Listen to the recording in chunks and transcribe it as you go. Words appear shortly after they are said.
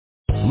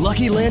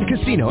Lucky Land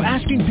Casino,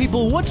 asking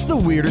people, what's the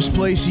weirdest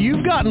place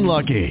you've gotten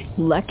lucky?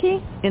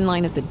 Lucky? In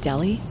line at the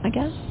deli, I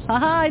guess?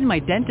 Aha, in my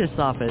dentist's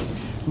office.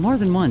 More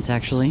than once,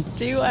 actually.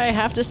 Do I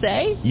have to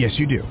say? Yes,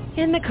 you do.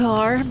 In the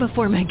car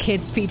before my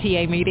kids'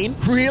 PTA meeting.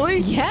 Really?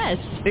 Yes.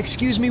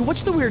 Excuse me,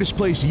 what's the weirdest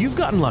place you've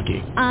gotten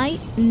lucky? I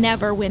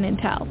never win and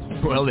tell.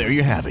 Well, there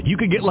you have it. You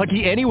can get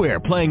lucky anywhere,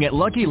 playing at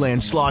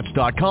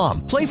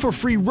LuckyLandSlots.com. Play for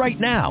free right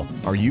now.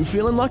 Are you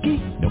feeling lucky?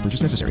 No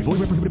purchase necessary. Void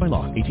where prohibited by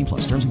law. 18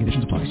 plus. Terms and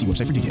conditions apply. See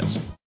website for details.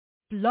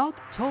 Blog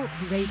Talk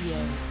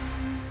Radio.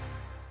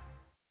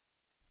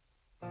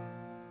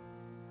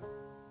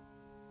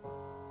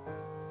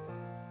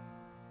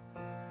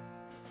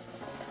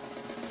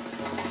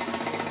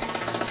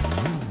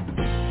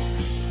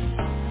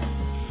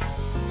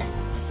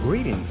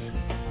 Greetings,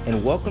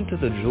 and welcome to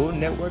the Jewel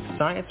Network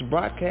Science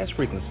Broadcast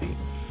Frequency.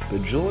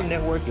 The Jewel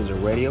Network is a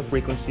radio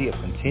frequency of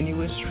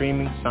continuous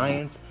streaming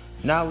science,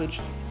 knowledge,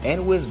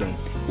 and wisdom,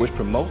 which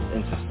promotes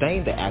and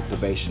sustains the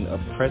activation of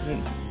the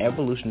present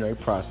evolutionary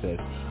process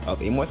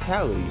of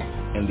immortality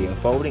and the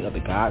unfolding of the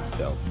God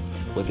Self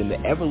within the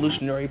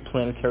evolutionary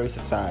planetary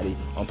society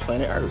on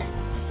planet Earth.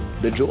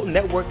 The Jewel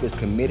Network is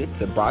committed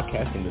to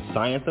broadcasting the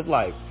science of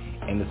life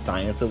and the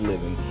science of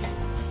living.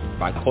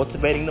 By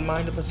cultivating the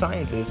mind of a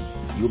scientist,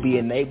 you'll be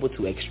enabled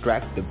to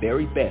extract the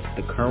very best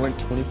the current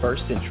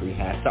 21st century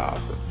has to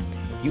offer.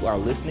 You are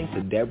listening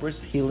to Debra's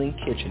Healing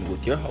Kitchen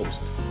with your host,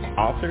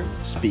 author,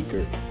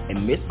 speaker,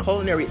 and Miss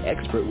Culinary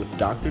Expert with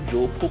Dr.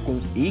 Jewel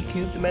Pookum's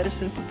E-Cubed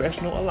Medicine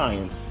Professional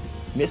Alliance,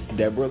 Miss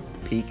Debra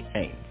Peak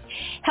Haynes.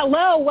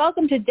 Hello,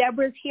 welcome to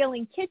Debra's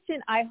Healing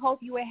Kitchen. I hope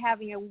you are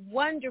having a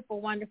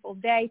wonderful, wonderful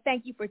day.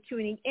 Thank you for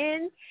tuning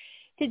in.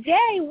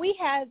 Today we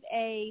have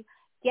a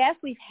guest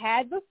we've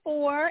had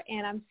before,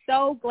 and I'm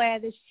so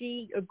glad that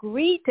she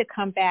agreed to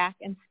come back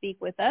and speak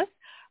with us.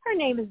 Her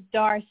name is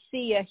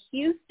Darcia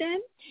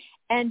Houston,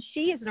 and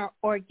she is an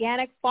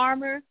organic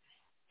farmer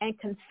and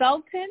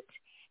consultant,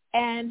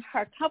 and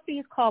her company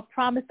is called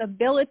Promise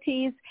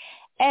Abilities,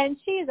 and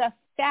she is a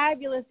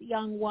fabulous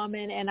young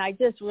woman, and I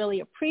just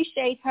really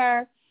appreciate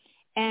her.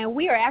 And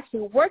we are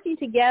actually working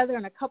together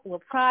on a couple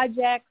of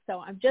projects,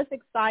 so I'm just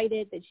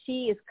excited that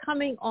she is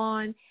coming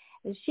on,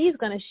 and she's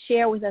going to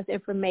share with us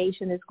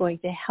information that's going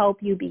to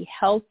help you be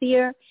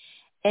healthier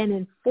and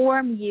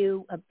inform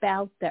you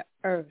about the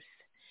earth.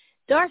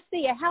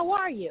 Darcia, how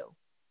are you?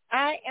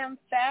 I am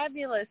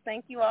fabulous.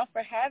 Thank you all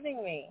for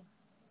having me.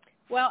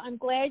 Well, I'm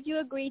glad you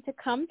agreed to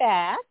come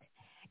back.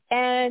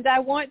 And I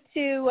want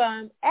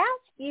to ask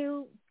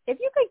you if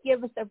you could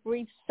give us a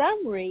brief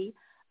summary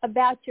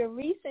about your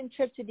recent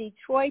trip to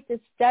Detroit to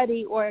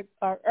study or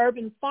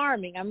urban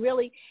farming. I'm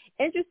really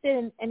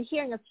interested in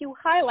hearing a few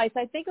highlights.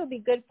 I think it would be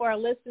good for our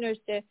listeners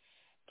to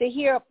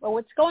hear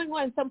what's going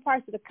on in some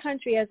parts of the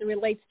country as it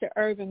relates to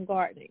urban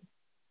gardening.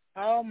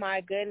 Oh,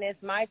 my goodness.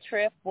 My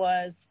trip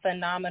was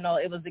phenomenal.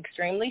 It was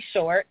extremely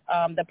short.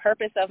 The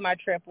purpose of my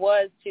trip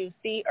was to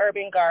see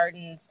urban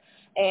gardens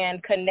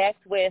and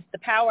connect with the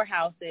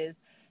powerhouses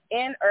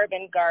in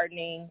urban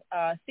gardening,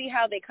 see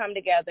how they come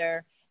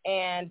together.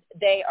 And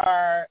they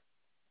are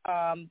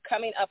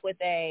coming up with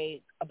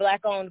a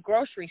Black-owned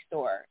grocery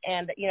store.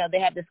 And, you know, they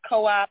have this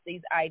co-op,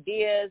 these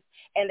ideas,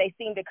 and they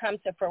seem to come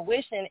to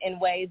fruition in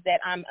ways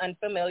that I'm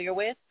unfamiliar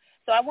with.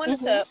 So I wanted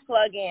to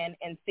plug in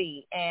and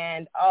see.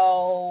 And,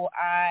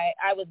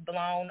 I was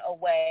blown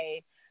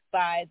away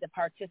by the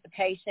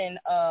participation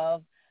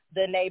of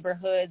the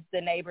neighborhoods, the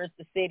neighbors,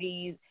 the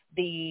cities,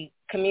 the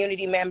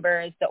community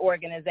members, the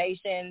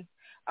organizations.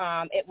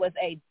 It was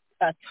a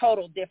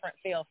total different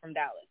feel from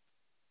Dallas.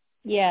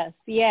 Yes.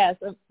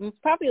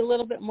 Probably a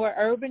little bit more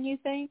urban, you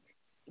think?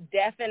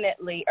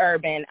 Definitely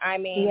urban. I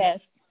mean, yes.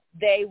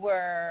 They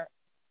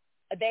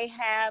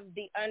have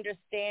the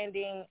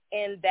understanding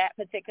in that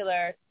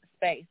particular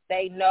space.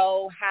 They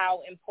know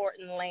how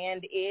important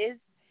land is,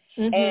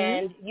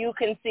 and you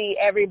can see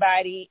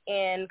everybody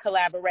in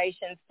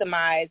collaboration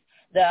surmise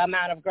the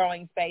amount of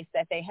growing space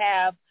that they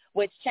have,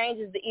 which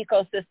changes the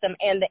ecosystem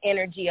and the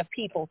energy of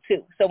people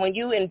too. So when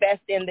you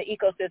invest in the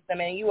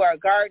ecosystem and you are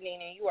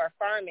gardening and you are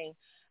farming,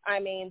 I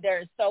mean,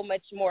 there's so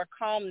much more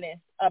calmness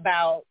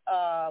about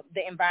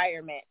the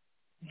environment.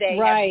 They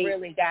have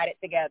really got it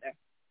together.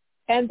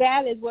 And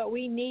that is what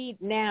we need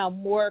now,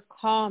 more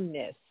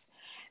calmness.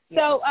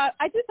 So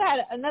I just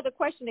had another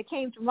question that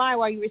came to mind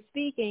while you were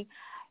speaking.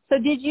 So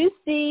did you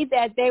see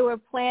that they were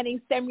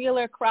planting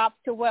similar crops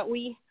to what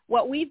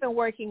we've been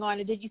working on,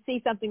 or did you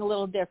see something a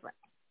little different?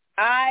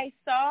 I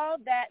saw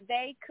that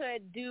they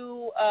could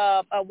do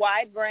a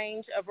wide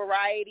range, a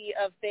variety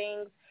of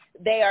things.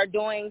 They are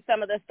doing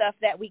some of the stuff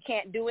that we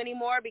can't do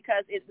anymore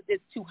because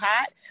it's too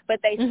hot, but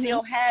they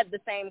still had the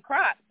same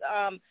crops.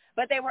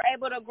 But they were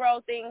able to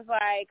grow things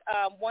like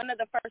one of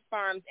the first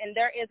farms, and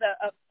there is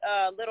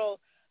a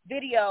little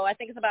video, I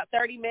think it's about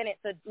 30 minutes,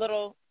 a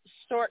little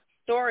short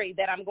story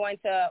that I'm going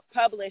to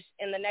publish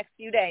in the next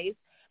few days.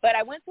 But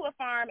I went to a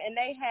farm, and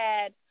they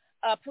had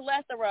a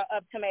plethora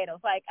of tomatoes,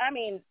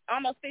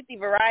 almost 50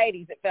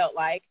 varieties, it felt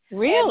like.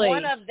 Really?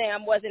 And one of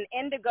them was an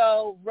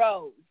indigo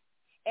rose.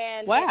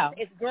 And wow.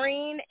 it's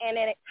green, and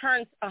then it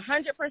turns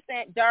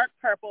 100% dark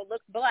purple,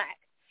 looks black,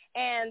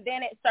 and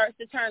then it starts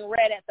to turn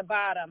red at the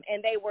bottom,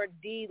 and they were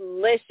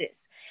delicious.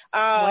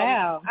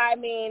 Wow. I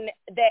mean,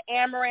 the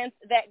amaranth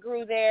that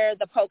grew there,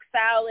 the poke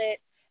salad,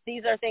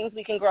 these are things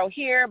we can grow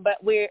here,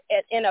 but we're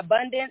in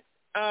abundance.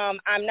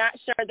 I'm not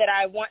sure that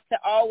I want to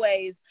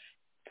always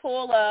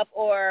pull up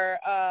or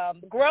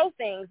grow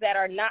things that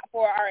are not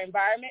for our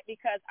environment,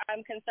 because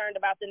I'm concerned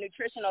about the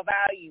nutritional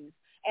values.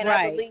 And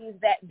right. I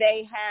believe that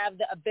they have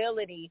the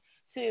ability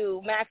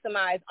to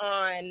maximize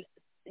on,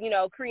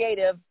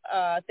 creative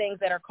things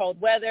that are cold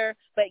weather,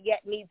 but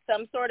yet need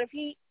some sort of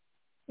heat.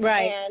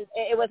 Right. And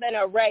it was an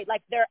array.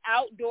 Like their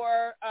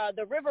outdoor,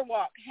 the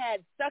Riverwalk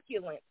had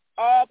succulents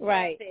all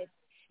planted,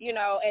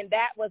 and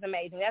that was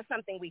amazing. That's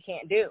something we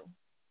can't do.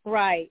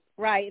 Right,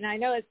 right. And I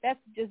know that's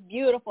just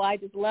beautiful. I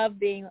just love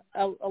being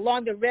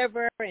along the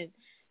river and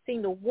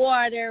seeing the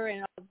water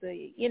and all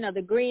the,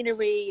 the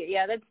greenery.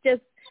 Yeah,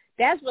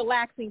 that's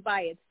relaxing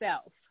by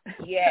itself.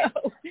 Yes.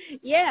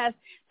 Yes.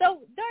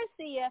 So,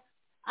 Darcia,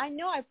 I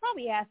know I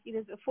probably asked you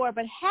this before,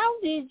 but how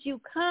did you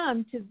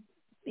come to,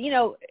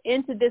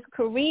 into this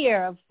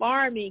career of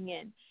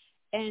farming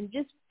and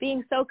just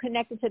being so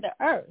connected to the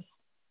earth?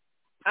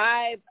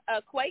 I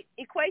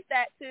equate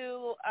that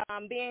to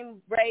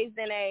being raised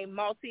in a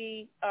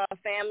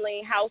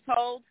multi-family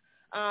household.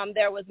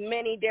 There was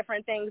many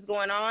different things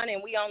going on,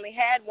 and we only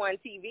had one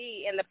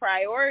TV, and the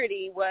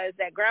priority was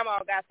that Grandma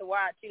got to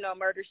watch,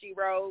 Murder, She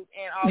Wrote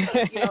and all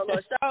those,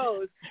 little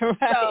shows.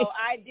 Right. So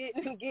I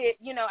didn't get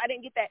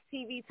that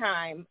TV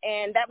time,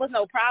 and that was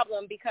no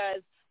problem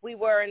because we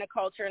were in a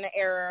culture and an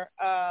era.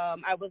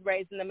 I was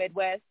raised in the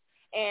Midwest.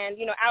 And,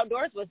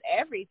 outdoors was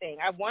everything.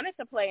 I wanted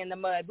to play in the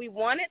mud. We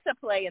wanted to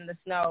play in the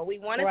snow. We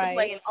wanted right. to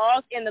play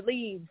in the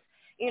leaves,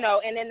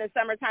 and in the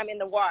summertime in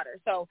the water.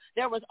 So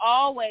there was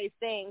always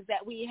things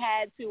that we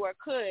had to or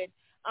could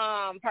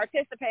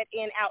participate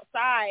in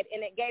outside,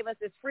 and it gave us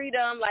this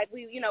freedom. Like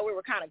we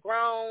were kind of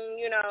grown,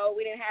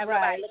 we didn't have right.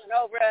 nobody looking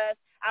over us.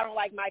 I don't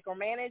like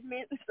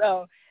micromanagement.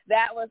 So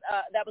that was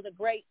a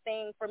great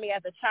thing for me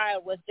as a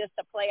child, was just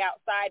to play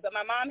outside. But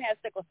my mom has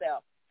sickle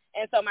cell.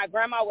 And so my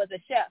grandma was a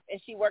chef,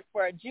 and she worked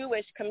for a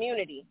Jewish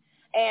community.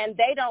 And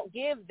they don't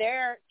give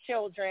their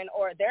children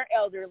or their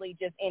elderly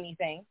just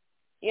anything.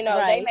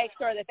 Right. They make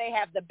sure that they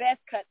have the best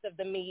cuts of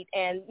the meat,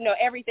 and,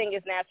 everything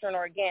is natural and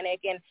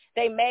organic. And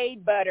they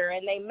made butter,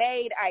 and they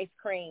made ice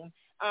cream.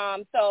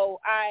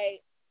 So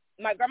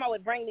my grandma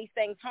would bring these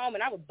things home,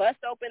 and I would bust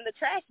open the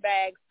trash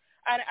bags.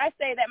 I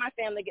say that my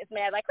family gets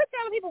mad, like, quit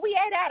telling people we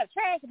ate out of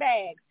trash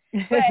bags.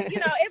 But,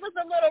 it was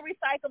a little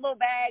recyclable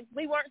bags.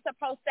 We weren't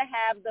supposed to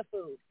have the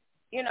food.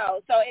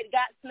 So it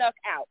got snuck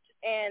out.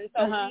 And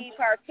so we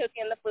partook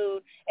in the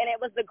food, and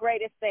it was the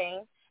greatest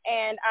thing.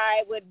 And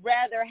I would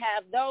rather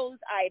have those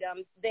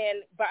items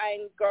than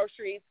buying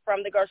groceries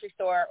from the grocery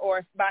store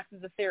or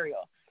boxes of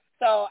cereal.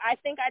 So I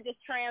think I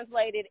just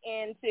translated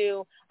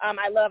into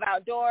I love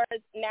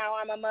outdoors. Now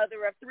I'm a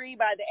mother of 3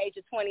 by the age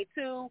of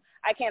 22.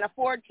 I can't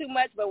afford too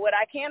much, but what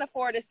I can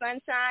afford is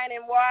sunshine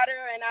and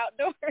water and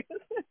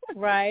outdoors.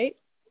 Right.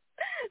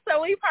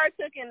 So we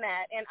partook in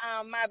that, and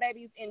my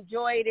babies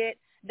enjoyed it.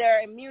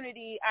 Their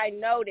immunity, I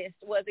noticed,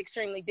 was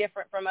extremely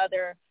different from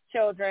other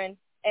children,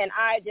 and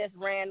I just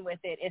ran with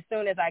it as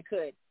soon as I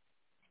could.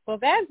 Well,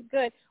 that's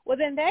good. Well,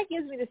 then that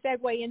gives me the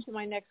segue into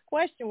my next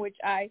question, which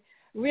I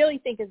really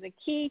think is a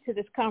key to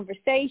this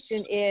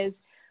conversation, is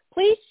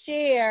please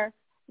share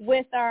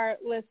with our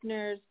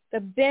listeners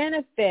the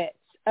benefits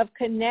of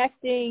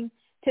connecting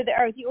to the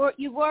earth.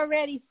 You've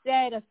already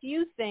said a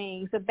few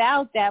things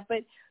about that,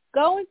 but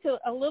go into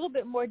a little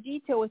bit more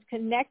detail with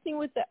connecting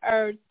with the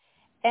earth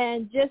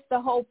and just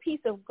the whole piece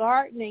of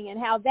gardening and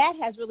how that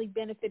has really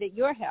benefited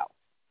your health.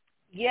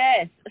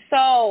 Yes.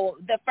 So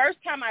the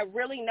first time I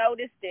really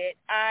noticed it,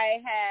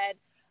 I had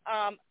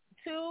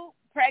 2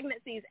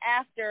 pregnancies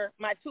after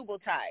my tubal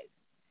ties.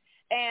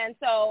 And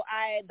so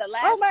the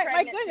last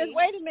my goodness,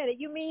 wait a minute.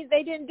 You mean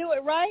they didn't do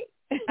it right?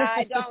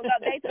 I don't know.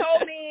 They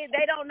told me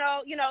they don't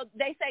know.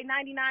 They say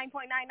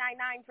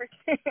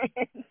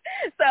 99.999%.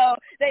 So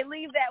they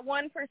leave that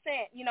 1%,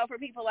 for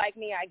people like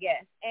me, I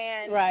guess.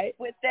 And right.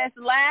 with this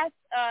last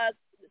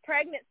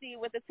pregnancy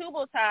with the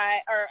tubal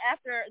tie, or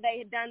after they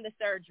had done the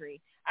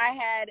surgery,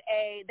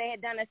 they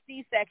had done a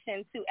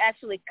C-section to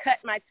actually cut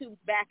my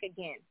tubes back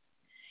again.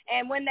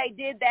 And when they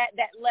did that,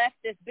 that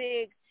left this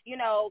big,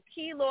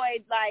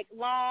 keloid, like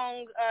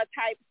long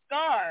type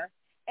scar.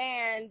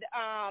 And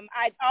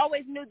I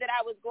always knew that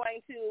I was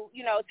going to,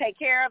 take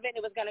care of it.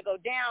 It was going to go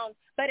down.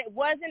 But it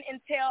wasn't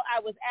until I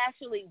was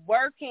actually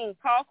working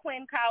Paul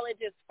Quinn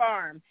College's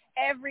farm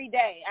every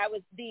day. I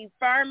was the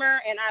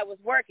farmer, and I was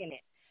working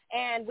it.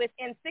 And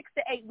within 6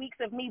 to 8 weeks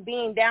of me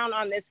being down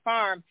on this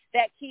farm,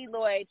 that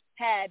keloid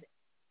had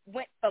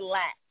went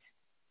flat.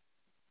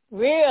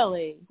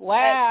 Really?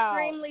 Wow.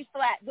 Extremely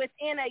flat.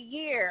 Within a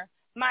year,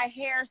 my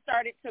hair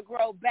started to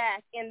grow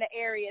back in the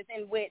areas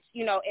in which,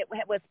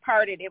 it was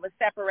parted, it was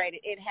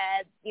separated, it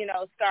had,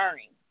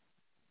 scarring.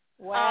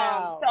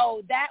 Wow.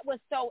 So that was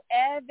so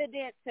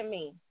evident to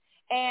me.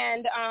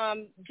 And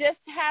just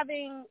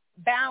having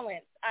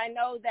balance. I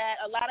know that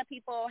a lot of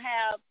people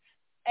have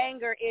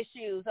anger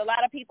issues. A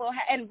lot of people,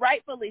 and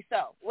rightfully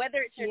so,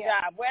 whether it's your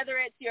job, whether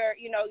it's your,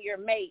 your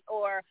mate,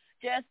 or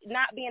just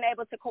not being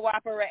able to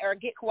cooperate or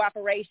get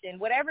cooperation,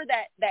 whatever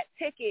that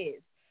tick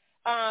is,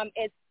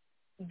 it's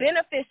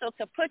beneficial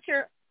to put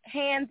your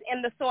hands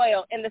in the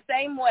soil in the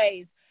same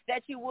ways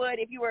that you would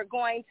if you were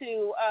going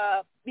to,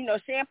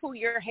 shampoo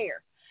your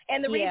hair.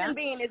 And the reason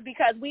being is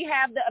because we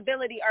have the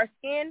ability, our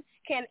skin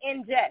can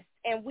ingest,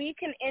 and we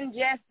can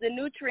ingest the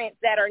nutrients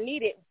that are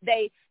needed.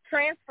 They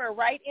transfer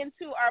right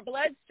into our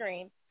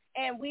bloodstream,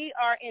 and we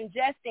are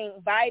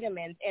ingesting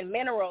vitamins and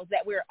minerals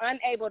that we're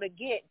unable to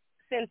get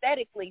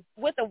synthetically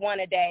with a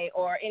one a day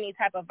or any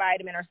type of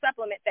vitamin or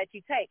supplement that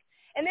you take.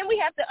 And then we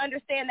have to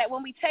understand that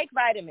when we take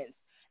vitamins,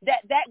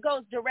 that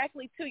goes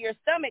directly to your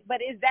stomach,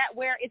 but is that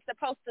where it's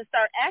supposed to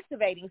start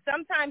activating?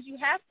 Sometimes you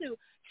have to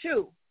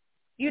chew,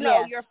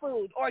 your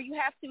food, or you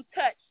have to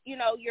touch,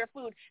 your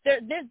food.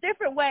 There's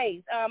different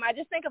ways. I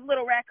just think of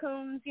little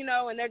raccoons,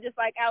 and they're just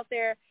like out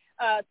there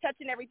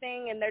touching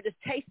everything, and they're just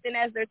tasting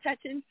as they're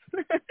touching.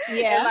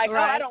 And like, oh,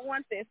 I don't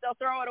want this. They'll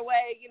throw it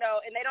away,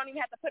 and they don't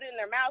even have to put it in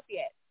their mouth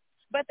yet.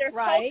 But there's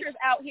cultures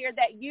out here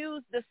that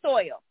use the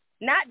soil,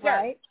 not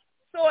dirt,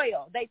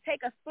 soil. They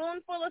take a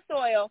spoonful of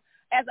soil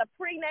as a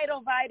prenatal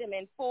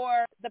vitamin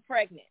for the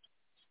pregnant.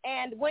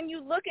 And when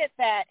you look at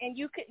that and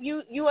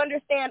you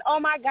understand, oh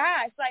my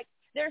gosh, like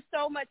there's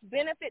so much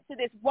benefit to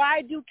this.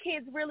 Why do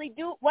kids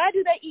why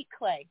do they eat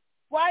clay?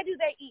 Why do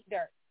they eat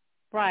dirt?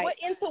 Right. What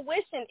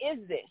intuition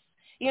is this?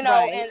 And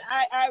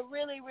I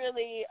really,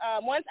 really,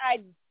 once I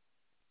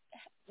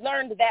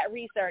learned that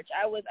research,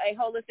 I was a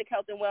holistic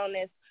health and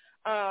wellness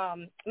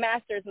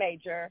master's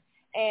major.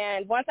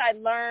 And once I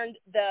learned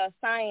the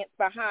science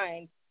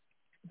behind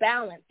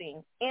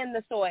balancing in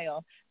the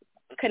soil,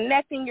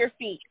 connecting your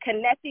feet,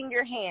 connecting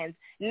your hands,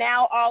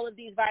 now all of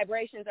these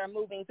vibrations are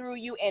moving through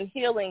you and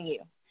healing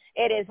you.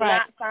 It is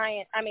not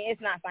science. I mean,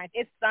 it's not science.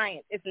 It's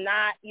science. It's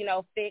not,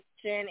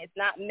 fiction. It's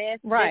not myth.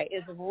 Right. It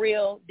is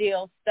real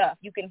deal stuff.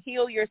 You can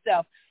heal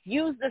yourself.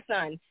 Use the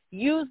sun.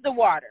 Use the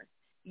water.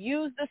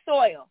 Use the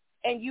soil,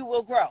 and you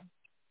will grow.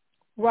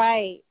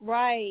 Right.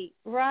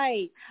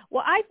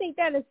 Well, I think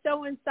that is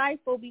so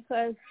insightful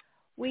because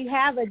we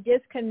have a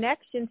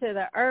disconnection to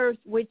the earth,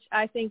 which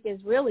I think is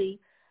really,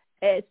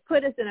 it's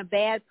put us in a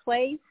bad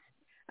place.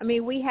 I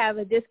mean, we have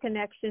a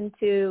disconnection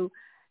to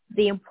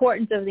the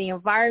importance of the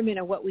environment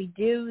and what we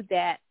do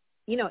that,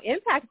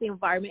 impacts the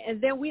environment. And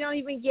then we don't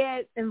even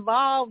get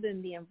involved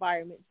in the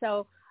environment.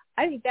 So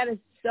I think that is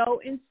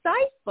so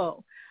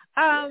insightful.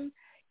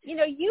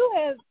 You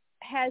have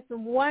had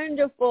some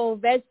wonderful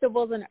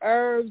vegetables and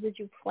herbs that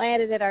you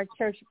planted at our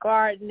church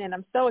garden, and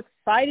I'm so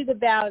excited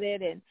about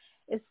it, and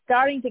it's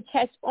starting to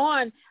catch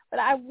on. But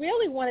I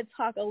really want to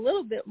talk a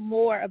little bit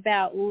more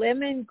about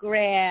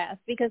lemongrass,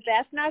 because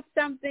that's not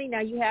something,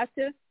 now you have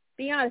to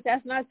be honest,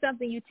 that's not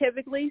something you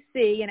typically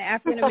see in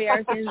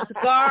African-American's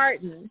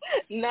garden.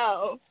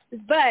 No.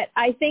 But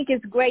I think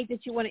it's great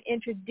that you want to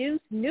introduce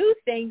new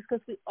things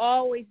because we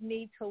always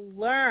need to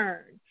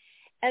learn.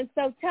 And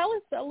so tell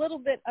us a little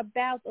bit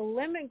about the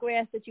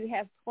lemongrass that you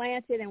have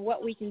planted and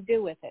what we can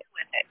do with it.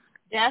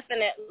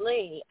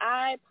 Definitely.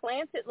 I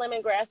planted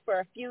lemongrass for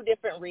a few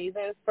different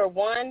reasons. For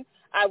one,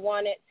 I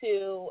wanted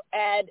to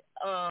add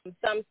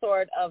some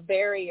sort of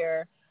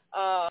barrier,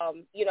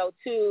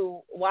 to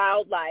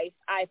wildlife.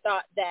 I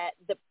thought that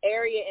the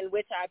area in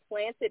which I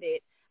planted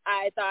it,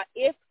 I thought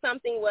if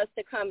something was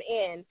to come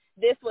in,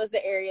 this was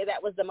the area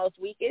that was the most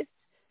weakest.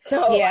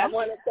 So I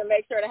wanted to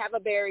make sure to have a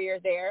barrier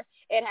there.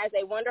 It has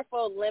a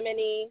wonderful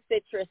lemony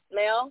citrus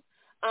smell.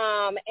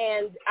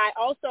 And I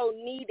also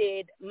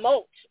needed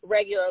mulch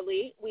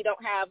regularly. We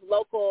don't have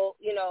local,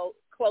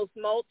 close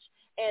mulch.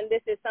 And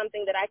this is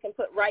something that I can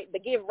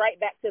give right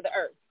back to the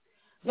earth.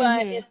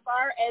 But as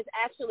far as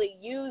actually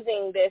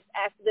using this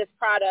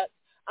product,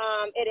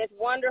 it is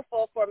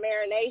wonderful for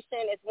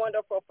marination. It's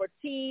wonderful for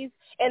teas.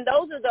 And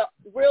those are the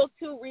real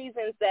two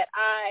reasons that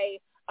I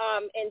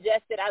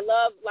ingested. I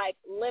love like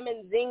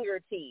lemon zinger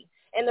tea.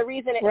 And the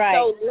reason it's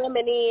so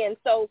lemony and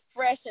so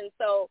fresh and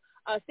so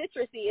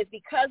citrusy is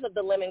because of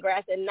the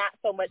lemongrass and not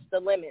so much the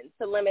lemons.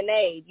 To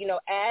lemonade,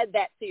 add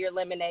that to your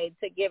lemonade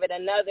to give it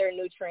another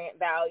nutrient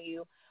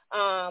value.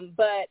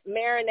 But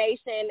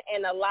marination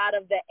and a lot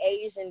of the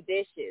Asian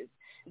dishes,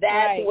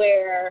 that's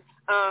where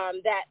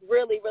that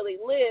really, really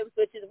lives,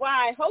 which is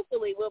why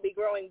hopefully we'll be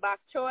growing bak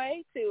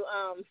choy to,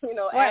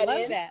 add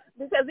in. That.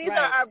 Because these are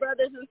our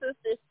brothers and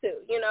sisters too.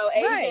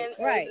 Asian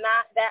is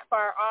not that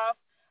far off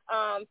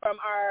from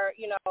our,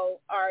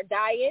 our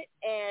diet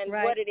and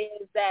what it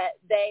is that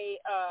they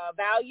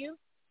value.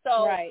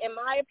 So in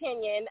my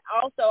opinion,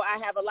 also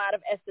I have a lot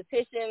of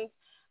estheticians.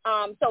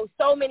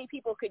 So many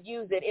people could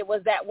use it. It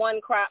was that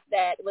one crop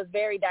that was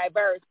very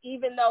diverse,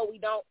 even though we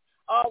don't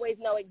always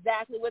know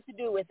exactly what to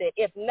do with it.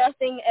 If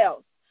nothing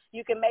else,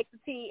 you can make the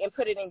tea and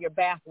put it in your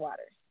bath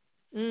water.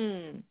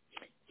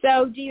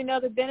 So do you know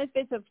the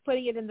benefits of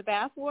putting it in the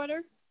bath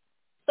water?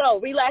 So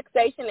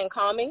relaxation and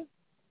calming,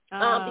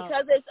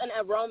 because it's an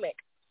aromatic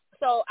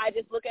so I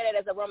just look at it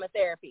as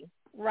aromatherapy.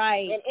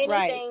 Right. And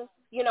anything,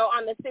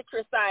 on the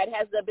citrus side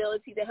has the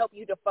ability to help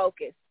you to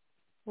focus.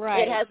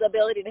 Right. It has the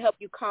ability to help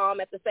you calm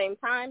at the same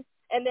time.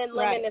 And then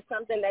lemon is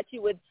something that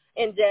you would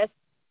ingest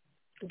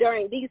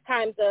during this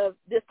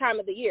time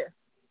of the year.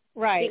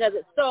 Right. Because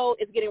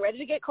it's getting ready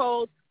to get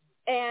cold,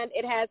 and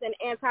it has an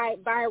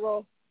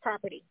antiviral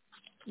property.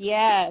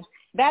 Yes.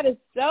 That is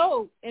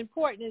so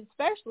important,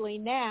 especially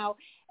now.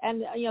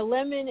 And,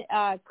 lemon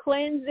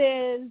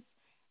cleanses,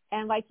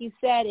 and like you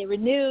said, it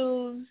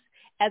renews.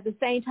 At the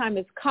same time,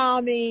 it's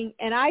calming.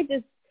 And I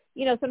just,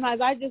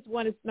 sometimes I just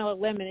want to smell a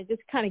lemon. It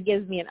just kind of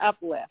gives me an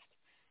uplift.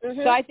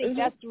 Mm-hmm, so I think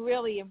that's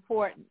really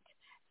important.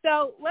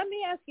 So let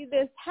me ask you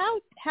this.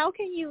 How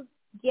can you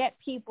get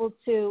people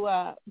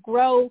to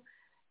grow,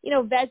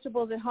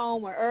 vegetables at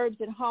home or herbs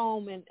at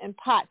home and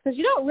pots? Because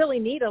you don't really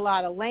need a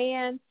lot of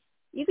land.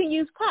 You can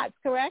use pots,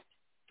 correct?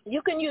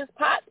 You can use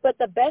pots, but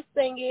the best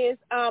thing is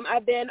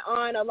I've been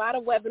on a lot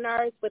of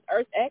webinars with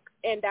EarthX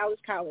and Dallas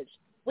College.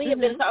 We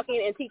have been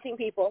talking and teaching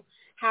people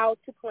how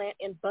to plant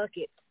in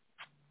buckets.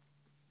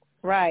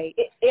 Right.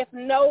 If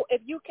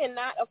you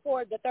cannot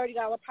afford the $30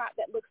 pot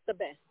that looks the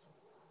best,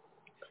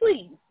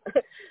 please,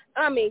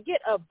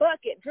 get a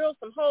bucket, drill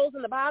some holes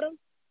in the bottom.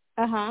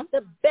 Uh-huh.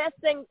 The best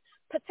thing,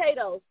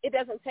 potatoes. It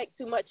doesn't take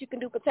too much. You can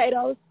do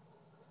potatoes,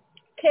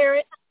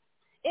 carrots,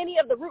 any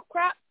of the root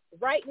crops.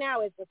 Right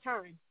now is the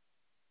time.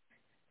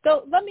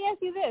 So let me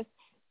ask you this.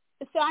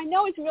 So I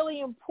know it's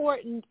really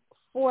important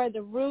for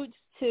the roots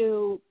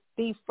to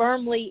be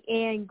firmly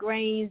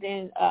ingrained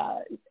in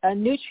a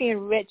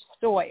nutrient-rich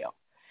soil.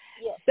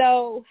 Yes.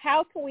 So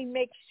how can we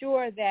make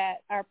sure that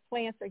our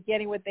plants are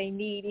getting what they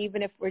need,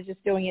 even if we're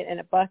just doing it in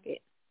a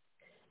bucket?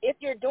 If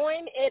you're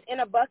doing it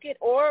in a bucket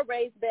or a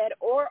raised bed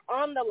or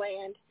on the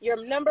land,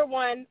 your number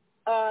one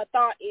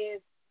thought is,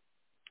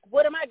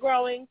 what am I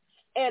growing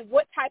and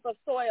what type of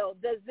soil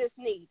does this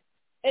need?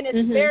 And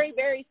it's very,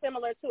 very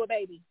similar to a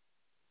baby.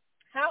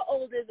 How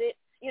old is it?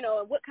 And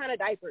what kind of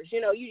diapers?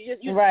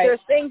 There's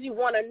things you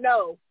want to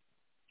know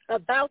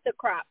about the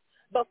crop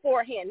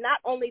beforehand. Not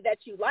only that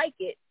you like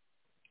it,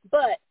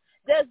 but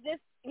does this,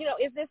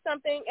 is this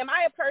something, am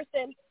I a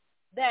person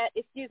that,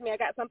 excuse me, I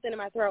got something in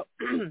my throat.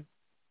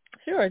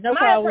 Sure, no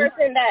problem. Am I a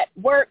person that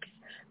works,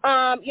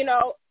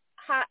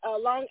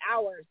 long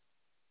hours?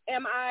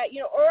 Am I,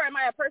 or am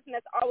I a person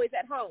that's always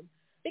at home?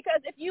 Because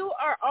if you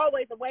are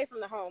always away from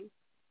the home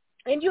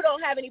and you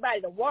don't have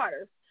anybody to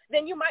water,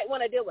 then you might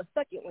want to deal with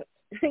succulents.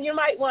 You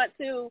might want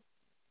to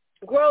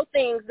grow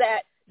things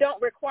that don't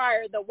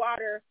require the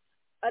water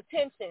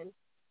attention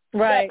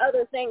that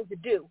other things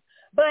do.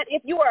 But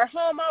if you are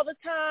home all the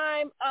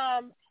time,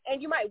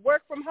 and you might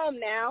work from home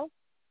now,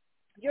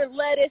 your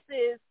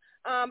lettuces,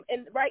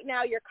 and right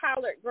now your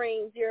collard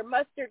greens, your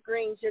mustard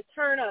greens, your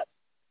turnips,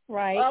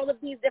 all of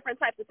these different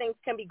types of things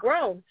can be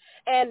grown.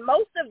 And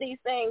most of these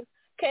things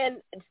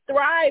can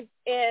thrive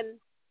in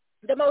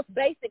the most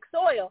basic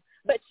soil,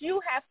 but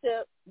you have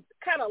to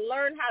kind of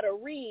learn how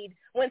to read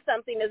when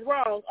something is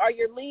wrong. Are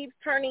your leaves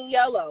turning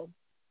yellow?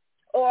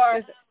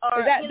 Does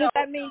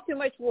that mean too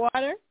much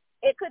water?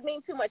 It could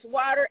mean too much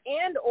water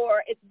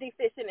or it's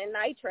deficient in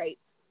nitrates.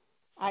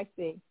 I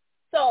see.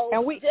 So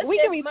and we can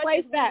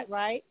replace that,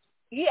 right?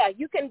 Yeah,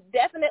 you can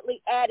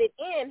definitely add it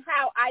in.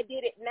 How I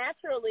did it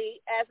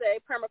naturally as a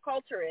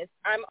permaculturist,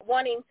 I'm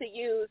wanting to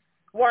use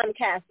worm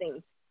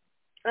castings.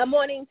 I'm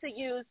wanting to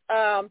use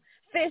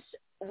fish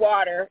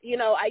water.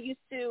 I used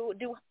to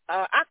do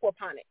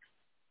aquaponics.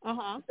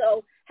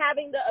 So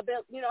having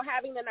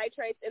having the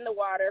nitrates in the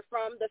water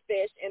from the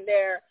fish in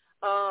their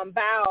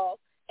bowel,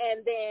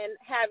 and then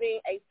having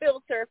a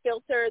filter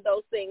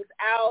those things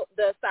out,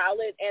 the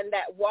solid and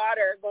that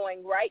water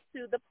going right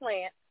to the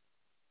plant,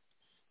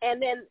 and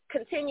then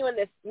continuing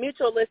this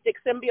mutualistic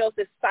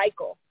symbiosis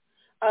cycle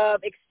of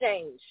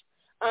exchange.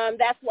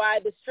 That's why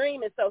the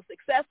stream is so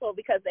successful,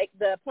 because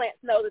the plants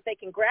know that they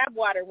can grab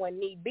water when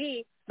need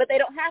be, but they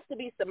don't have to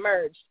be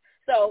submerged.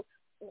 So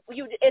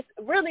it's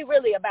really,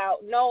 really about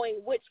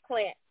knowing which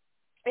plant.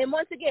 And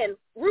once again,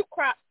 root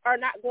crops are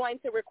not going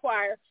to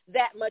require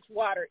that much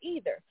water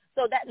either.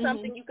 So that's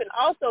something you can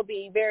also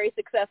be very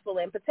successful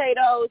in.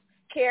 Potatoes,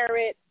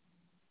 carrots,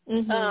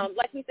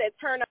 like we said,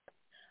 turnips.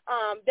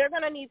 They're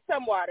going to need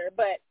some water,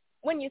 but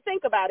when you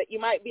think about it, you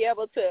might be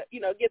able to,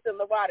 get them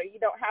the water.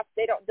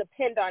 They don't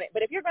depend on it.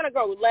 But if you're going to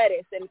grow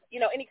lettuce and,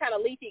 any kind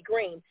of leafy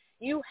green,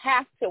 you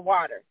have to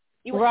water.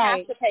 You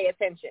have to pay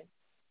attention.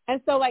 And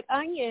so like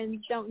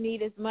onions don't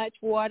need as much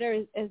water.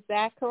 Is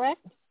that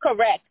correct?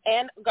 Correct.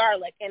 And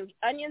garlic. And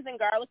onions and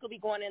garlic will be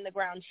going in the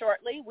ground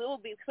shortly. We will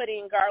be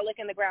putting garlic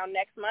in the ground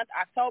next month,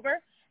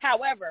 October.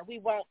 However, we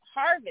won't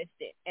harvest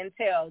it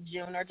until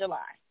June or July.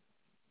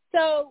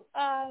 So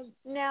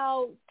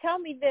now tell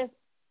me this.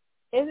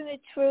 Isn't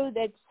it true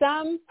that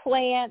some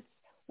plants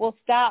will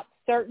stop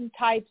certain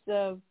types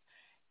of,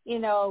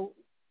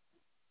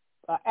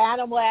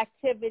 animal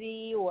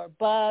activity or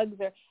bugs,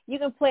 or you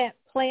can plant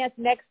plants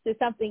next to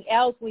something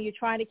else when you're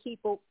trying to keep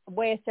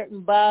away a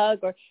certain bug?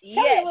 Or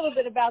tell me a little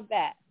bit about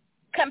that.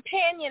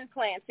 Companion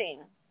planting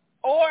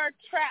or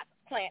trap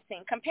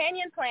planting.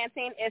 Companion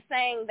planting is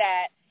saying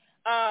that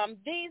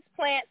these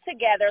plants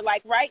together,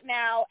 like right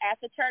now at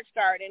the church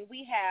garden,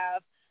 we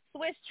have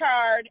Swiss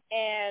chard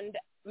and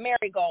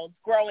marigolds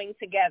growing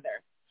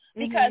together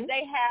because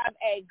they have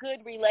a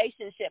good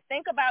relationship.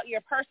 Think about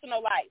your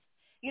personal life.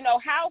 You know,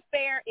 how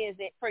fair is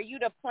it for you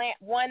to plant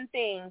one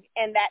thing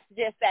and that's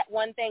just that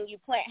one thing you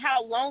plant?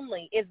 How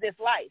lonely is this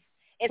life?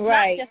 It's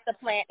not just a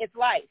plant, it's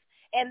life.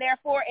 And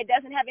therefore, it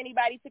doesn't have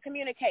anybody to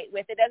communicate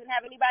with. It doesn't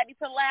have anybody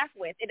to laugh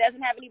with. It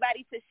doesn't have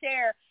anybody to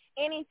share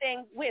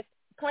anything with.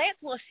 Plants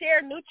will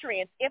share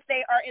nutrients if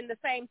they are in the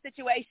same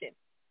situation.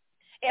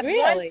 If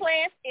one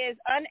plant is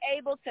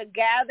unable to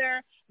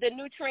gather the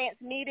nutrients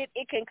needed,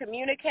 it can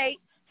communicate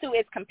to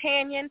its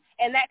companion,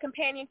 and that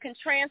companion can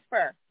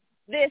transfer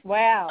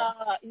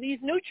these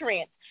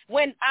nutrients.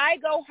 When I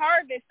go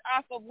harvest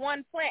off of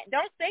one plant,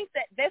 don't think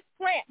that this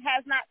plant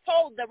has not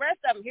told the rest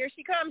of them, here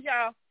she comes,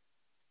 y'all.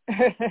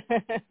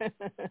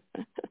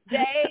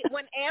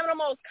 When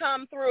animals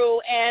come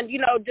through and, you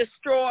know,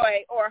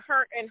 destroy or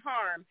hurt and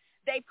harm,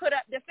 they put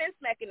up defense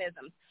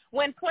mechanisms.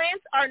 When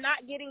plants are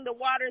not getting the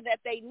water that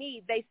they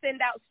need, they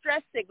send out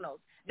stress signals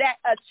that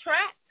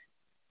attract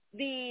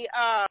the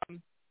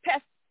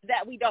pests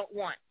that we don't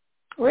want.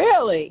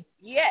 Really?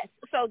 Yes.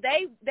 So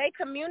they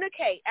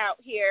communicate out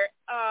here.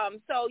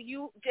 So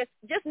you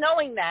just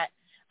knowing that.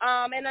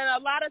 And then a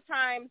lot of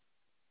times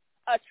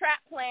a trap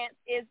plant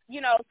is,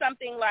 you know,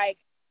 something like,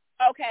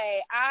 okay,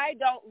 I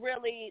don't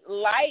really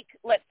like,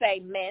 let's say,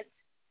 mint,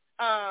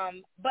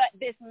 but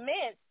this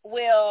mint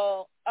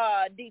will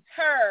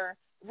deter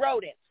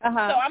rodents. So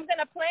I'm going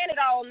to plant it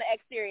all on the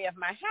exterior of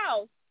my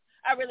house.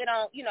 I really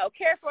don't, you know,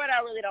 care for it.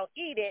 I really don't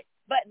eat it,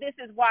 but this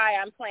is why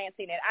I'm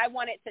planting it. I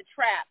want it to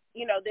trap,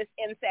 you know, this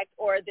insect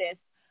or this,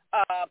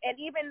 and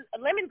even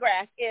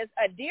lemongrass is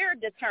a deer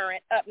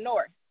deterrent up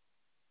north.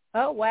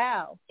 Oh,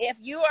 wow. If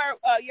you are,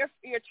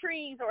 your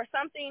trees or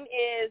something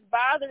is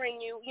bothering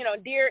you, you know,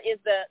 deer is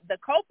the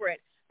culprit,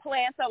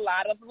 plants a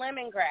lot of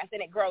lemongrass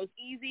and it grows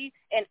easy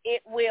and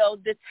it will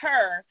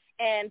deter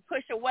and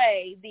push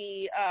away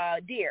the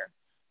deer.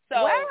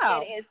 So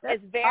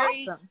it's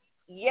very awesome.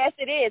 Yes,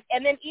 it is.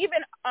 And then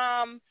even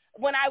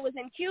when I was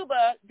in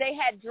Cuba, they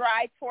had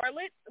dry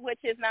toilets, which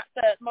is not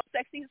the most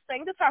sexiest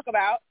thing to talk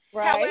about.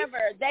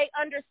 However, they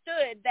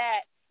understood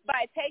that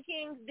by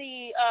taking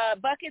the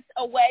buckets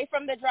away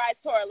from the dry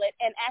toilet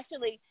and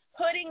actually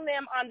putting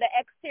them on the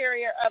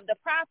exterior of the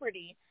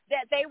property,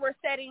 that they were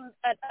setting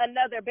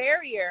another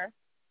barrier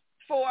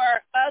for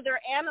other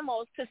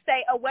animals to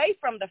stay away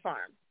from the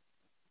farm.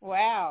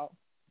 Wow.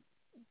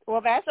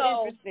 Well, that's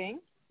interesting.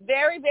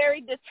 Very,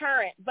 very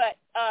deterrent. But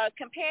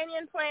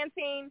companion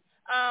planting,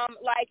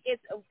 like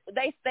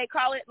they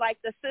call it like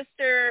the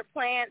sister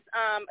plants,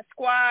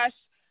 squash,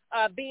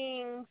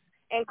 beans,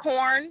 and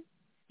corn.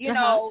 You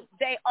know,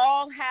 they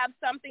all have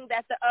something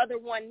that the other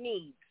one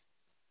needs.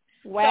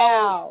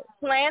 Wow.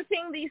 So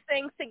planting these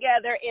things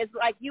together is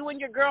like you and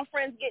your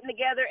girlfriends getting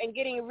together and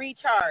getting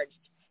recharged,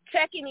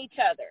 checking each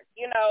other,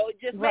 you know,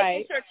 just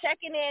making sure,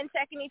 checking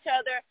each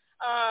other,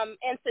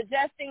 and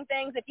suggesting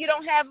things. If you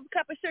don't have a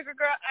cup of sugar,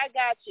 girl, I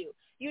got you.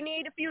 You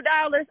need a few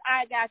dollars,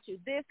 I got you.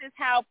 This is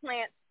how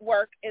plants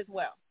work as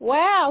well.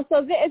 Wow.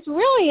 So it's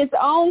really its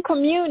own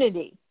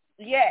community.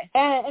 Yes.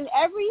 And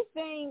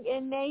everything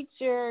in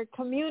nature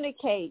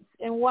communicates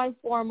in one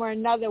form or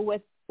another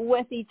with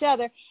each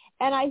other.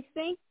 And I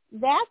think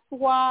that's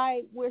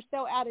why we're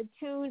so out of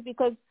tune,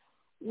 because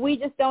we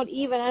just don't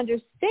even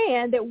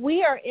understand that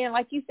we are in,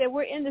 like you said,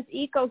 we're in this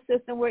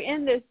ecosystem. We're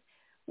in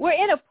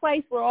a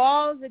place where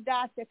all the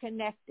dots are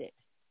connected.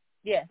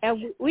 Yes.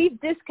 And we've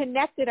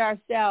disconnected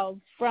ourselves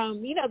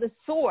from, you know, the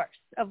source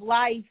of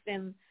life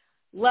and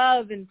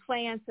love and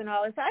plants and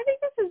all this. I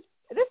think this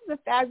is a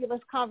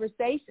fabulous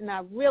conversation.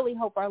 I really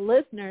hope our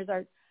listeners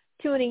are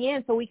tuning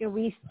in so we can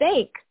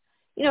rethink,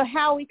 you know,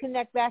 how we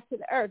connect back to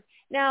the earth.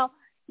 Now,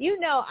 you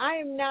know, I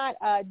am not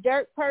a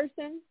dirt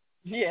person.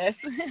 Yes.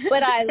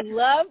 But I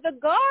love the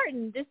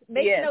garden. This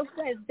makes no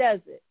sense,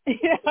 does it?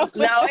 You know?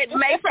 No, it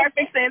makes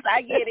perfect sense.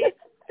 I get it.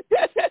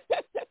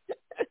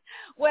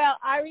 Well,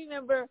 I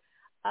remember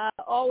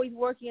always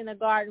working in the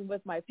garden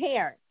with my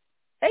parents.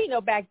 And, you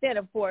know, back then,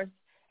 of course,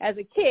 as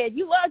a kid,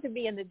 you love to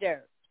be in the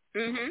dirt.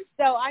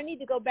 So I need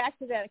to go back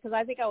to that because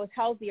I think I was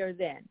healthier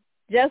then.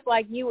 Just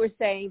like you were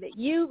saying that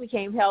you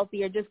became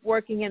healthier just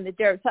working in the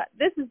dirt. So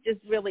this is just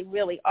really,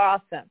 really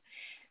awesome.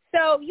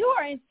 So you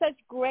are in such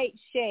great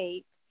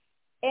shape.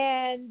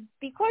 And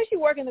because you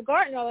work in the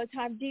garden all the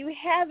time, do you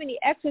have any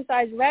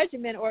exercise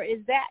regimen, or is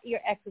that your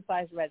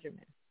exercise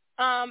regimen?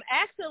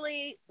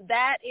 Actually,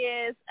 that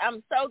is,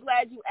 I'm so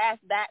glad you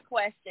asked that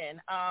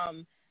question.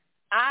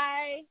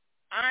 I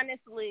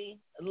honestly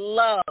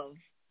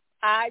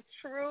I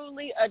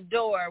truly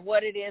adore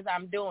what it is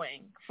I'm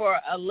doing for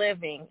a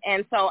living.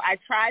 And so I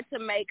try to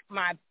make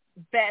my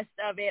best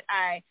of it.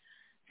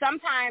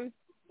 Sometimes,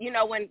 you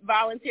know, when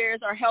volunteers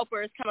or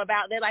helpers come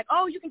about, they're like,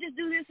 oh, you can just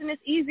do this and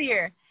it's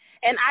easier.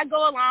 And I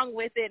go along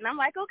with it. And I'm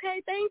like,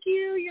 okay, thank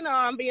you. You know,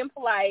 I'm being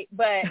polite.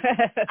 But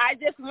I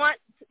just want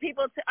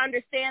people to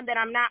understand that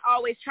I'm not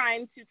always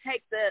trying to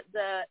take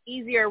the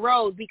easier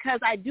road because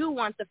I do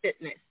want the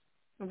fitness.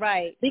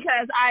 Right.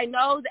 Because I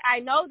know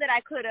that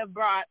I could have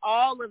brought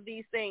all of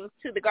these things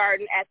to the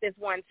garden at this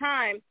one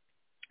time,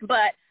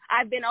 but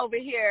I've been over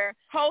here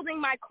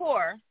holding my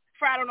core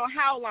for I don't know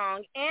how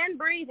long and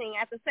breathing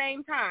at the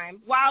same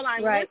time while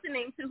I'm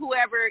listening to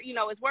whoever,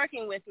 is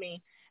working with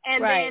me.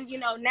 And then,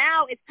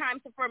 now it's time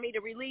for me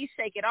to release,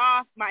 shake it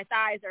off. My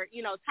thighs are,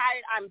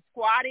 tired. I'm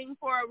squatting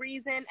for a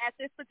reason at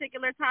this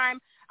particular time.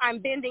 I'm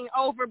bending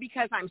over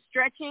because I'm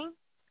stretching.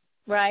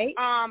 Right.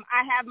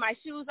 I have my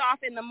shoes off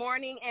in the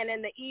morning and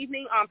in the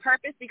evening on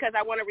purpose because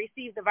I want to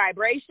receive the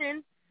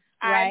vibration.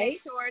 Right. I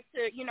make sure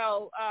to,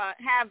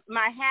 have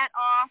my hat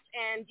off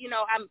and,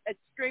 I'm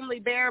extremely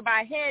bare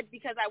by head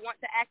because I want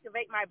to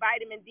activate my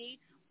vitamin D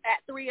at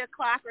 3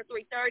 o'clock or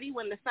 3:30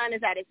 when the sun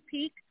is at its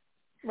peak.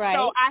 Right.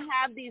 So I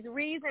have these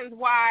reasons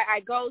why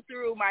I go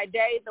through my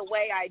day the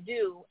way I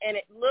do, and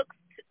it looks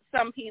to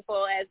some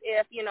people as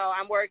if,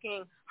 I'm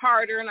working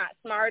harder, not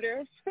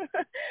smarter.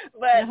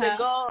 But the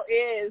goal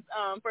is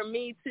for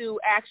me to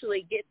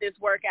actually get this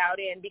workout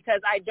in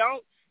because I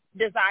don't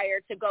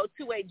desire to go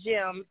to a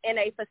gym in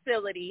a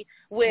facility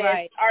with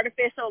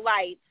artificial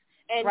lights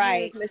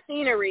and use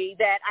machinery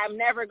that I'm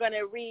never going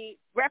to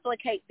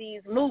replicate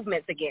these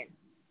movements again.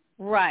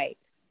 Right.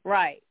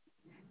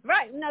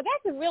 No,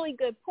 that's a really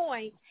good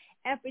point.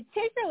 And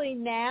particularly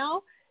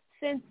now,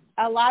 since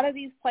a lot of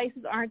these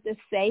places aren't the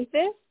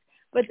safest,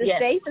 but the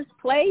safest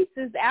place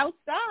is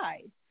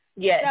outside.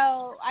 Yes.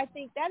 So I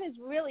think that is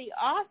really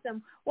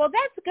awesome. Well,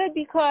 that's good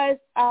because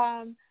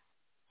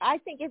I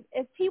think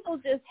if people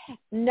just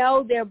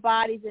know their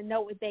bodies and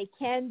know what they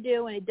can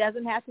do, and it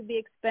doesn't have to be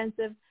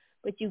expensive,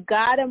 but you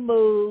got to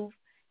move,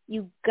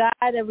 you got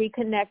to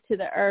reconnect to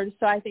the earth.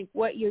 So I think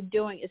what you're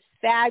doing is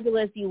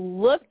fabulous. You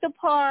look the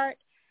part.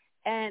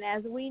 And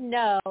as we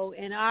know,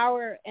 in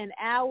our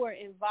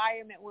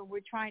environment when we're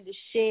trying to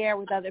share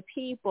with other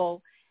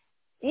people,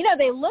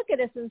 they look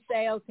at us and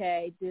say,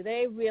 okay, do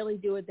they really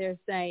do what they're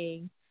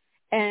saying?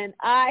 And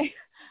I'm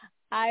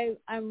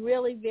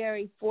really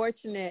very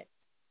fortunate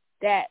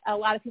that a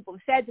lot of people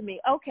have said to me,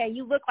 okay,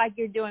 you look like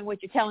you're doing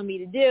what you're telling me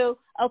to do.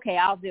 Okay,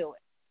 I'll do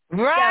it.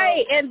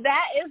 Right, so, and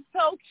that is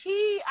so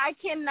key. I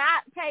can't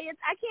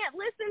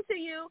listen to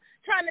you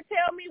trying to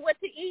tell me what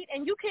to eat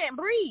and you can't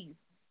breathe.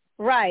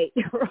 Right.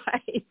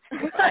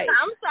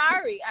 I'm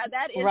sorry.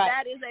 That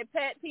is a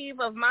pet peeve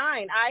of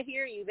mine. I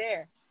hear you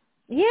there.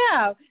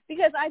 Yeah,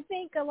 because I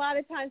think a lot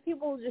of times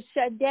people will just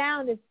shut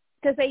down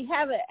because they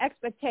have an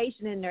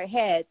expectation in their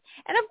heads.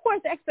 And, of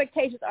course,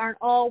 expectations aren't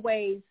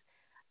always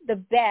the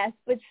best,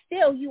 but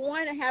still you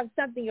want to have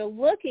something you're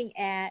looking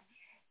at.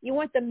 You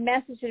want the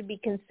message to be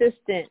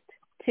consistent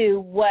to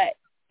what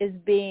is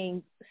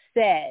being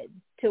said,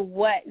 to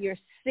what you're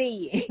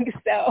seeing.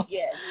 So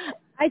yes.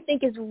 I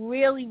think it's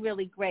really,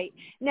 really great.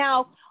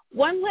 Now,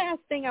 one last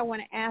thing I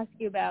want to ask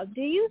you about.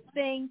 Do you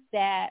think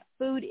that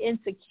food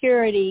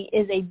insecurity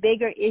is a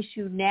bigger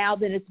issue now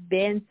than it's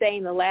been, say,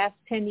 in the last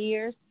 10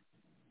 years?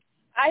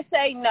 I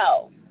say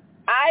no.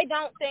 I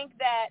don't think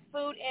that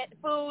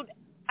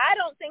I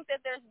don't think that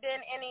there's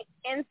been any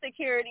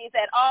insecurities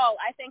at all.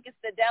 I think it's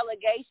the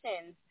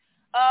delegations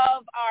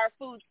of our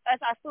food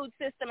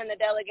system and the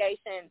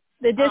delegation.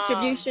 The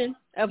distribution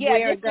of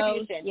where it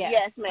goes.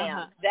 Yes,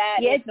 ma'am.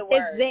 That is the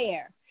word. It's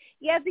there.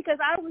 Yeah, because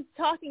I was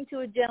talking to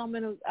a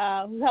gentleman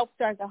who helped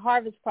start the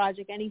Harvest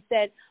Project, and he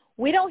said,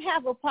 we don't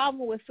have a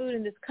problem with food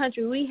in this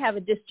country. We have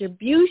a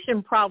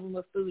distribution problem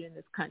with food in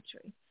this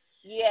country.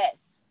 Yes.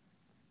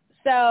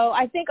 So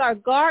I think our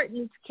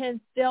gardens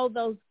can fill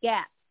those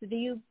gaps. Do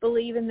you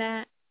believe in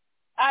that?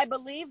 I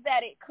believe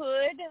that it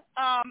could.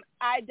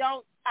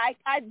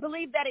 I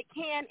believe that it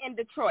can in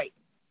Detroit.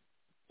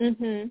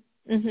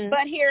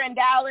 But here in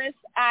Dallas,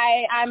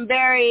 I'm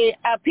very,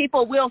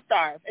 people will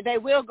starve. They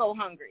will go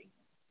hungry.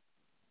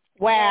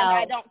 Wow. And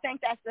I don't think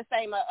that's the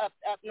same up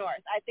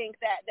north. I think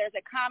that there's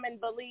a common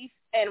belief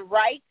and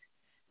right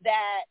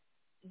that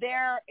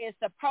there is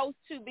supposed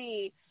to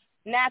be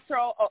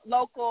natural,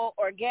 local,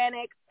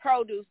 organic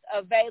produce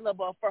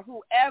available for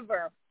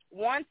whoever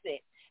wants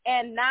it,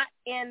 and not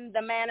in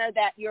the manner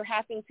that you're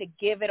having to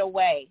give it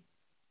away.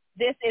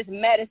 This is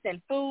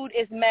medicine. Food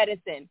is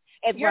medicine.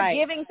 If you're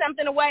giving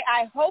something away,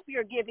 I hope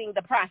you're giving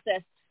the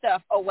processed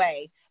stuff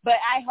away. But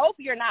I hope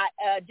you're not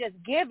just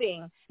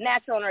giving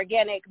natural and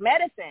organic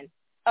medicine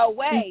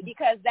away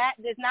because that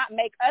does not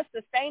make us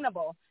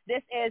sustainable.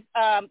 This is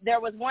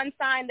there was one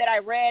sign that I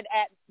read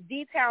at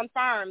D-Town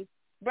Farms.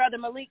 Brother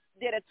Malik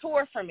did a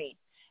tour for me.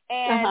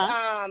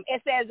 And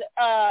it says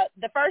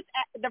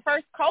the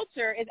first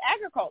culture is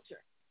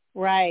agriculture.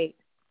 Right.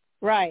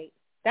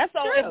 That's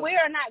so true. If we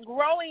are not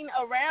growing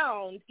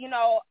around,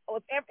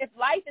 if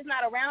life is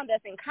not around us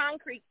and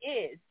concrete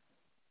is,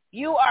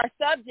 you are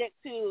subject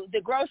to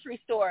the grocery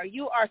store.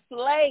 You are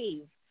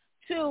slave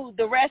to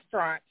the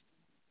restaurant.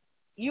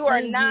 You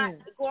are not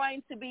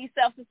going to be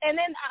and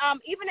then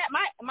even at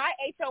my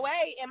HOA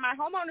and my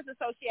homeowners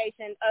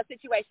association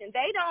situation,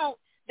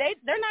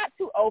 they're not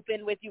too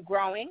open with you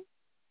growing.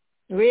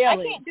 Really? I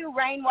can't do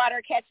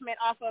rainwater catchment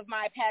off of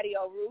my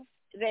patio roof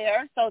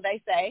there, so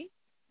they say.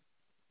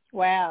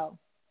 Wow.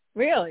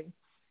 Really?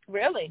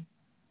 Really.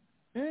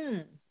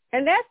 And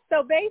that's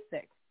so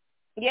basic.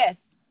 Yes.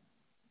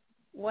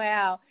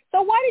 Wow.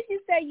 So why did you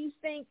say you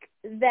think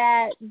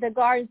that the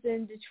gardens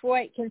in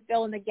Detroit can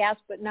fill in the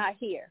gaps but not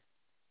here?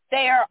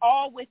 They are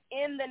all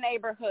within the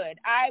neighborhood.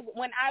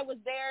 When I was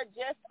there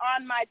just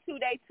on my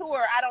 2-day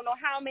tour, I don't know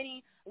how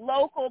many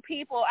local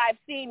people I've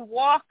seen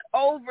walk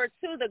over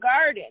to the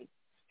garden,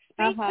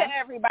 speak to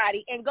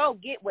everybody, and go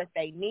get what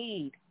they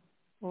need.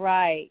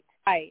 Right.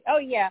 Oh,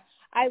 yeah.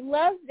 I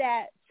love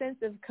that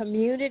sense of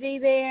community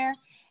there.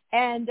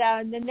 And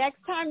the next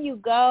time you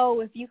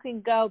go, if you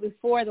can go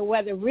before the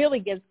weather really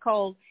gets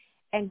cold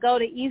and go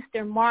to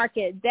Eastern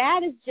Market,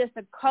 that is just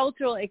a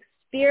cultural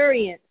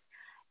experience.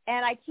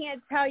 And I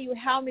can't tell you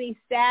how many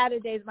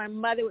Saturdays my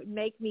mother would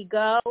make me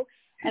go.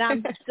 And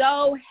I'm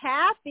so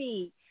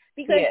happy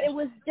because it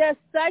was just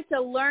such a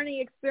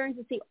learning experience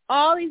to see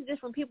all these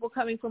different people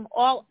coming from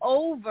all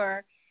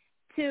over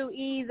to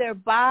either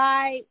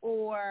buy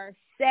or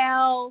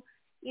sell,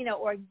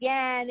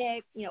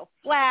 organic,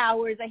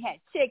 flowers. They had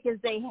chickens.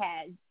 They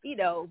had,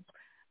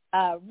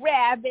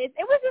 rabbits.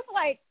 It was just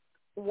like,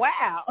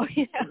 wow.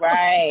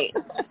 Right.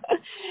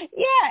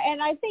 Yeah,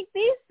 and I think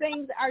these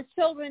things our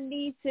children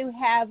need to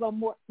have a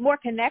more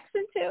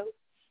connection to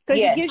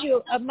because it gives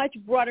you a much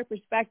broader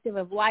perspective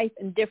of life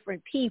and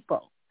different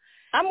people.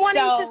 I'm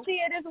wanting to see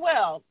it as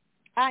well.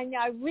 I know.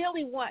 I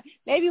really want,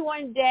 maybe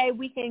one day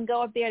we can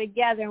go up there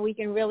together and we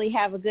can really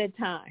have a good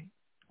time.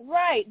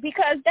 Right,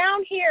 because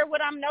down here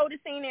what I'm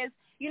noticing is,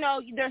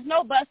 there's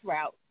no bus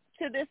route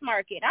to this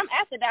market. I'm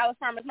at the Dallas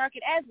Farmers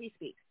Market as we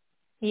speak.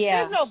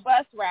 Yeah. There's no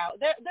bus route.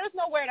 There's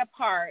nowhere to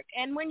park.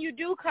 And when you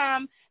do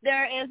come,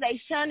 there is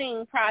a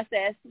shunning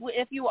process.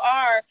 If you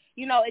are,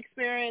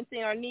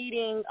 experiencing or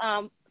needing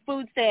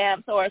food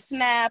stamps or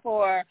SNAP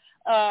or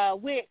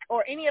WIC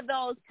or any of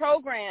those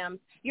programs,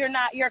 your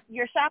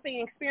shopping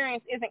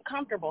experience isn't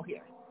comfortable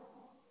here.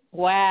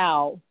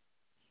 Wow.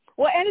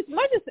 Well, and it's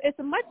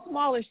a much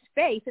smaller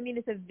space. I mean,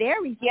 it's a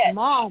very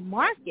small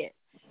market.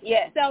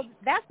 Yes. So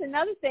that's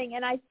another thing.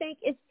 And I think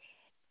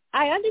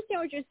I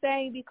understand what you're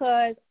saying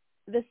because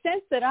the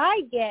sense that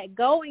I get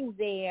going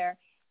there,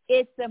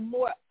 it's a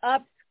more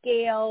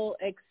upscale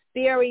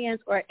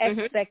experience or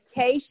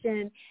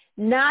expectation,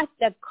 not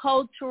the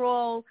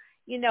cultural,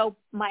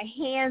 my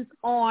hands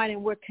on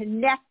and we're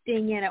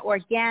connecting in an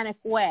organic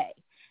way.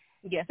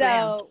 Yes, so,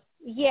 ma'am.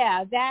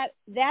 Yeah, that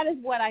is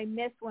what I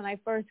missed when I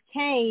first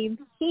came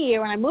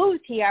here. When I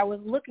moved here, I was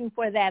looking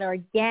for that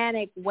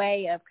organic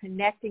way of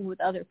connecting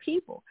with other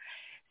people.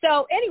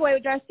 So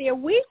anyway, Darcia,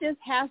 we just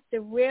have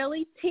to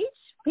really teach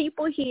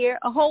people here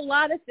a whole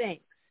lot of things.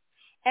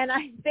 And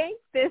I think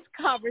this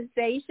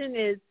conversation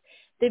is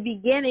the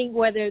beginning,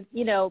 whether,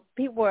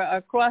 people are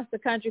across the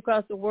country,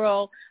 across the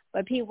world,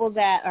 but people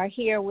that are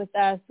here with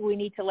us, we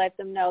need to let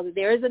them know that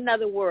there is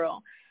another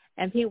world.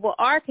 And people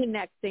are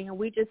connecting, and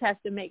we just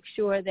have to make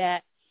sure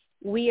that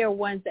we are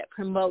ones that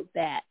promote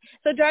that.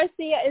 So,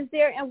 Darcia, is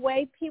there a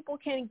way people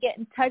can get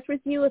in touch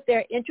with you if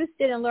they're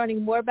interested in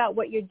learning more about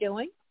what you're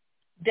doing?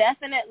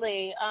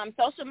 Definitely.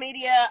 Social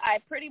media, I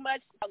pretty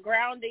much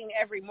grounding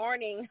every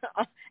morning,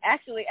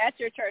 actually at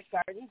your church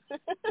garden.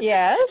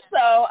 Yes.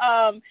 So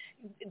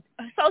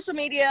social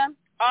media,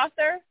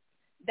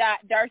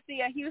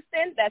 author.Darcia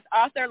Houston. That's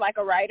author like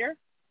a writer.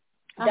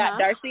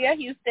 Darcia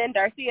Houston.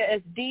 Darcia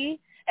is D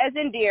as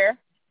in deer,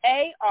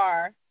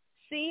 ARCIEA,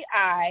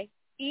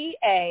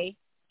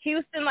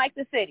 Houston like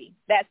the city.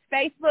 That's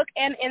Facebook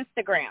and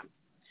Instagram.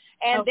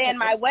 And then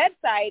my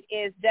website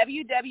is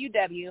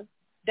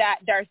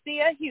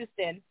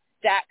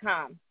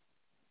www.darciahouston.com.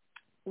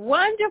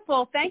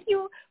 Wonderful. Thank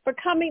you for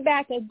coming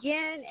back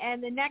again.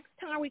 And the next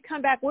time we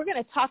come back, we're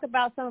going to talk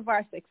about some of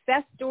our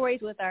success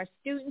stories with our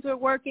students we're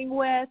working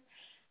with.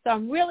 So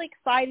I'm really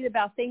excited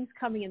about things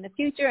coming in the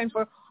future. And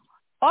for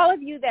all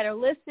of you that are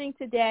listening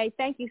today,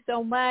 thank you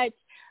so much.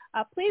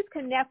 Please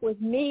connect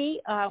with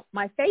me.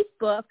 My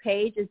Facebook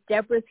page is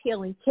Debra's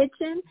Healing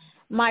Kitchen.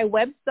 My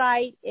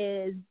website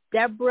is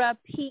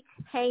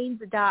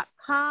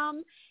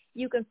DebraPeakHaynes.com.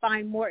 You can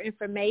find more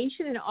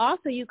information, and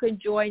also you can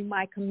join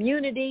my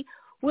community.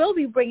 We'll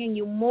be bringing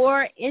you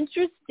more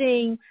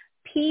interesting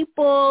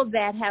people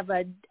that have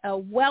a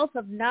wealth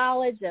of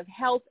knowledge of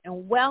health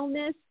and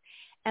wellness.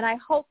 And I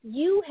hope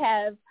you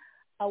have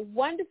a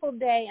wonderful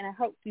day, and I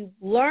hope you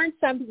learned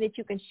something that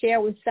you can share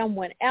with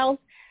someone else.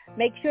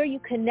 Make sure you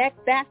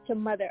connect back to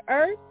Mother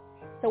Earth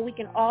so we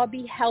can all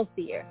be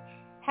healthier.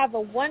 Have a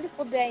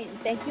wonderful day, and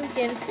thank you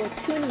again for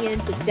tuning in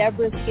to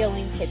Debra's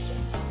Healing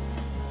Kitchen.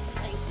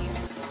 Thank you.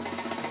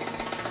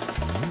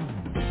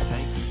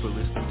 Thank you for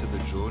listening to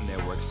the Jewel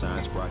Network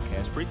Science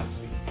Broadcast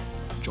Frequency.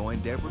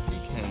 Join Debra P.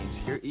 Haynes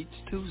here each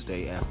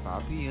Tuesday at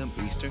 5 p.m.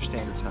 Eastern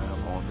Standard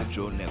Time on the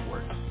Jewel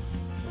Network.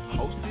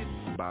 Hosted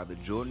by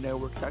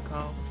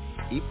thejewelnetwork.com,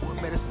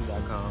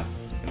 e4medicine.com,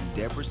 and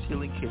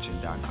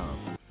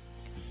debrashealingkitchen.com.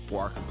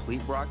 For our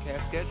complete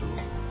broadcast schedule,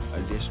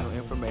 additional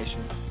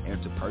information,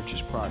 and to purchase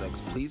products,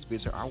 please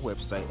visit our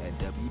website at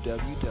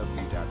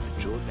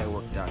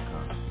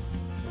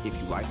www.thejewelnetwork.com. If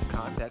you'd like to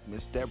contact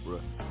Miss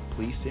Debra,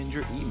 please send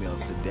your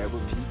emails to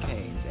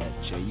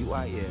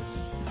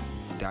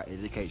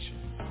debrapcaines@juis.education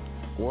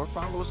or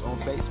follow us on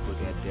Facebook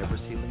at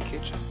Debra's Healing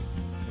Kitchen.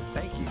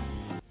 Thank you.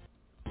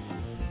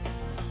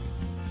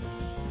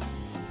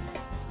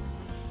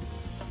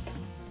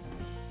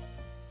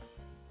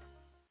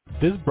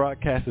 This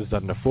broadcast is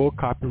under full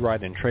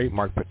copyright and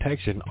trademark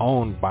protection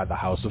owned by the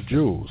House of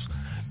Jewels.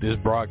 This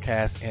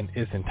broadcast in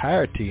its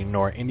entirety,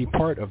 nor any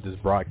part of this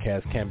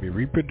broadcast can be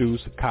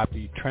reproduced,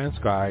 copied,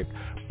 transcribed,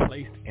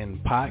 placed in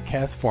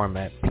podcast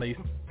format, placed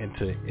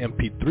into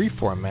MP3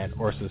 format,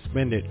 or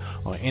suspended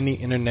on any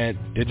internet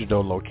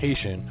digital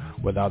location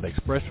without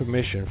express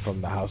permission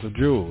from the House of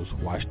Jewels,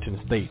 Washington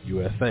State,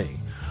 USA.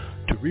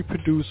 To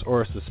reproduce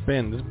or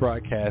suspend this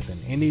broadcast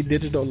in any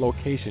digital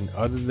location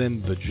other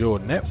than the Jewel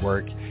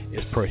Network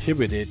is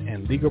prohibited,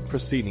 and legal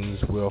proceedings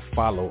will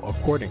follow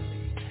accordingly.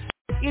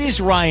 It is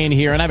Ryan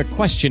here, and I have a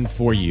question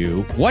for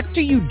you. What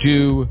do you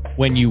do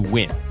when you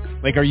win?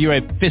 Like, are you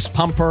a fist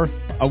pumper,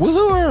 a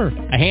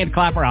woohooer, a hand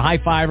clapper, a high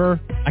fiver?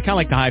 I kind of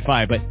like the high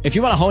five, but if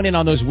you want to hone in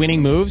on those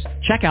winning moves,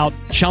 check out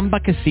Chumba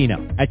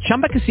Casino. At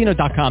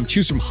ChumbaCasino.com,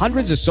 choose from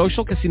hundreds of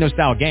social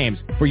casino-style games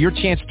for your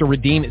chance to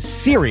redeem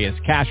serious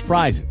cash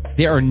prizes.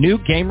 There are new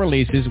game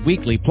releases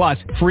weekly, plus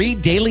free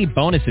daily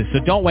bonuses, so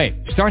don't wait.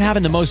 Start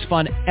having the most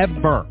fun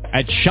ever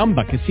at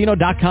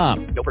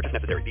ChumbaCasino.com. No purchase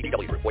necessary.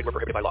 VGW. Void where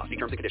prohibited by law. See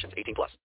terms and conditions. 18+.